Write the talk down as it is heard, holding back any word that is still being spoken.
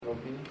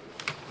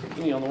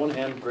Kenny, on the one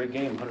hand, great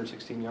game,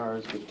 116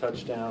 yards, good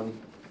touchdown.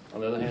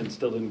 On the other hand,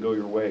 still didn't go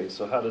your way.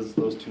 So how does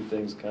those two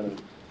things kind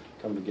of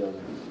come together?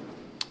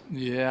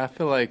 Yeah, I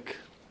feel like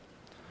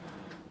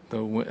the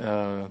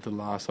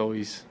loss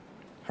always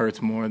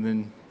hurts more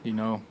than,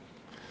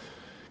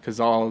 because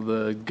all of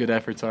the good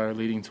efforts are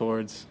leading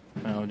towards,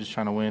 just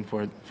trying to win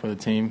for the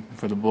team,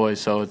 for the boys.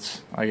 So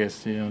it's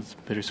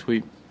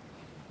bittersweet.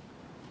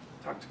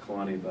 Talk to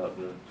Kalani about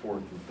the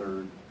fourth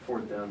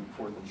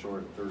and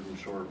short, third and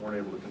short. Weren't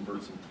able to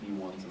convert some key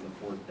ones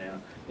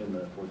in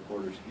the fourth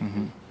quarter.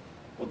 Mm-hmm.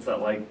 What's that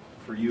like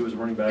for you as a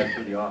running back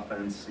for the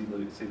offense?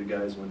 See the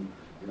guys when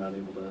you're not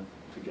able to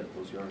get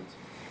those yards.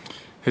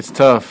 It's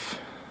tough,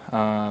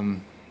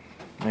 and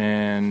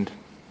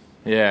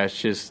yeah, it's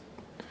just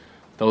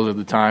those are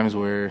the times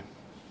where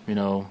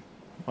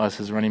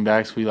us as running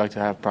backs, we like to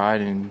have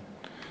pride and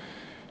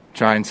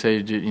try and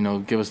say,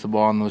 give us the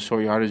ball in those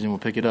short yardage and we'll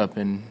pick it up.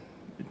 And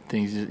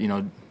things,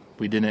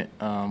 we didn't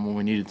when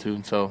we needed to.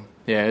 And so,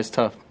 yeah, it's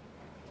tough.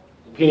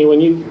 Penny,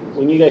 when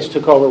you guys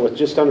took over with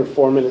just under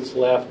 4 minutes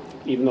left,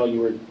 even though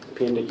you were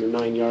pinned at your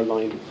 9-yard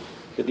line,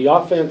 did the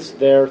offense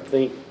there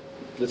think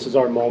this is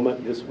our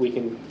moment, we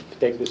can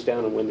take this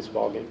down and win this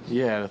ball game?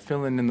 Yeah, the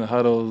feeling in the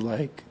huddle,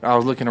 like I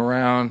was looking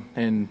around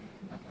and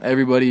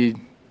everybody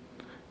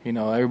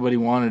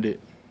wanted it.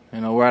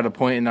 We're at a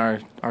point in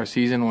our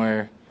season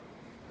where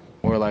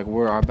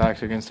our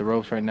backs against the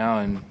ropes right now,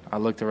 and I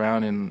looked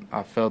around and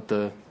I felt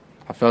that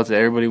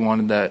everybody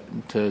wanted that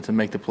to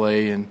make the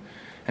play and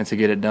to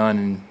get it done,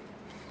 and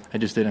it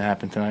just didn't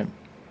happen tonight.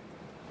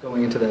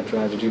 Going into that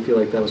drive, did you feel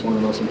like that was one of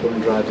the most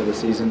important drives of the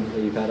season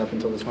that you've had up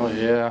until this point? Oh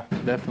yeah,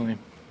 definitely.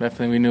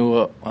 We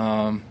knew.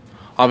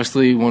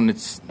 Obviously, when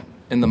it's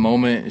in the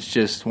moment, it's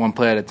just one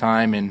play at a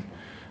time and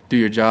do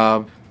your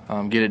job,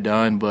 get it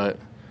done. But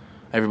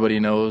everybody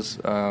knows,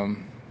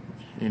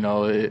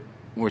 we're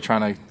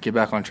trying to get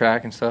back on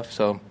track and stuff.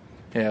 So,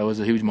 yeah, it was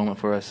a huge moment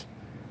for us.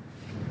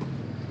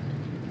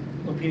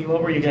 Well, Petey,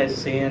 what were you guys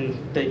seeing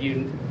that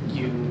you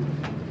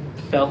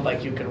felt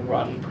like you could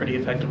run pretty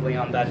effectively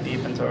on that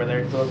defense over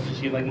there? Because it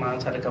just like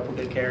Miles had a couple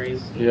good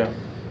carries. Yeah.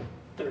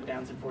 Third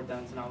downs and fourth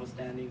downs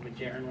notwithstanding, but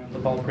Jaron ran the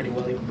ball pretty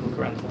well. He moved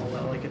around the ball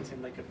well. Like it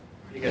seemed like a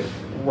pretty good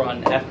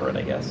run effort,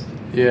 I guess.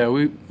 Yeah,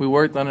 we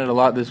worked on it a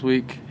lot this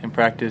week in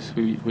practice.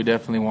 We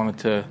definitely wanted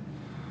to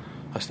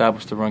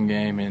establish the run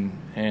game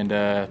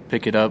and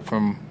pick it up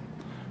from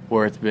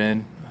where it's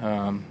been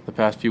the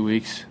past few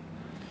weeks.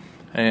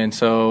 And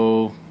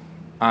so,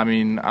 I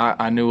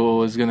knew what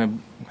was going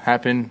to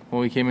happen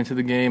when we came into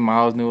the game.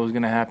 Miles knew what was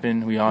going to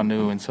happen. We all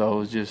knew, and so it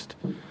was just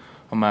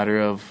a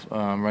matter of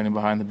running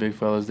behind the big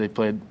fellas. They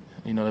played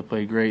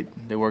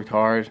great. They worked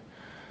hard.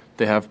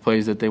 They have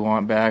plays that they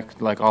want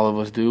back, like all of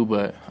us do.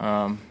 But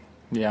I'm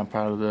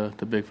proud of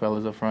the big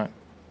fellas up front.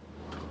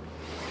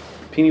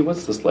 Penny,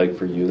 what's this like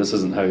for you? This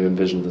isn't how you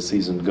envisioned the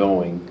season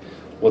going.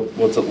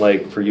 What's it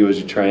like for you as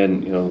you try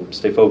and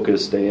stay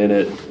focused, stay in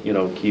it,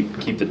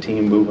 keep the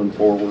team moving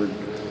forward?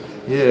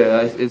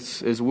 Yeah,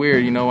 it's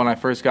weird. When I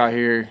first got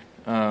here,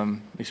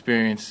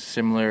 experienced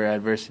similar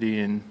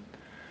adversity and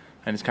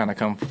it's kind of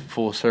come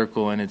full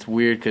circle, and it's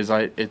weird because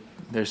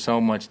there's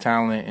so much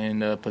talent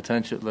and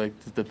potential. Like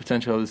the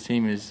potential of this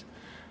team is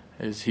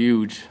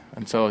huge,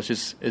 and so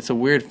it's a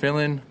weird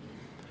feeling.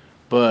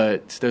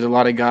 But there's a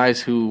lot of guys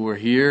who were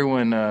here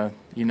when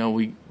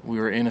we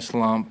were in a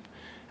slump,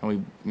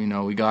 and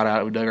we got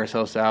out, we dug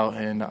ourselves out,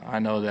 and I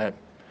know that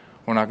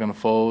we're not going to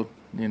fold.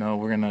 We're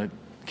going to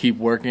keep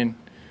working.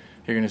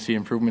 You're going to see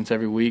improvements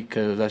every week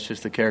because that's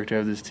just the character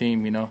of this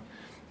team.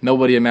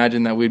 Nobody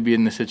imagined that we'd be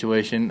in this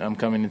situation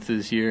coming into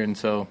this year, and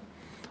so,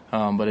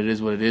 but it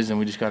is what it is, and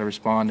we just got to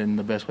respond in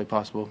the best way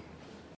possible.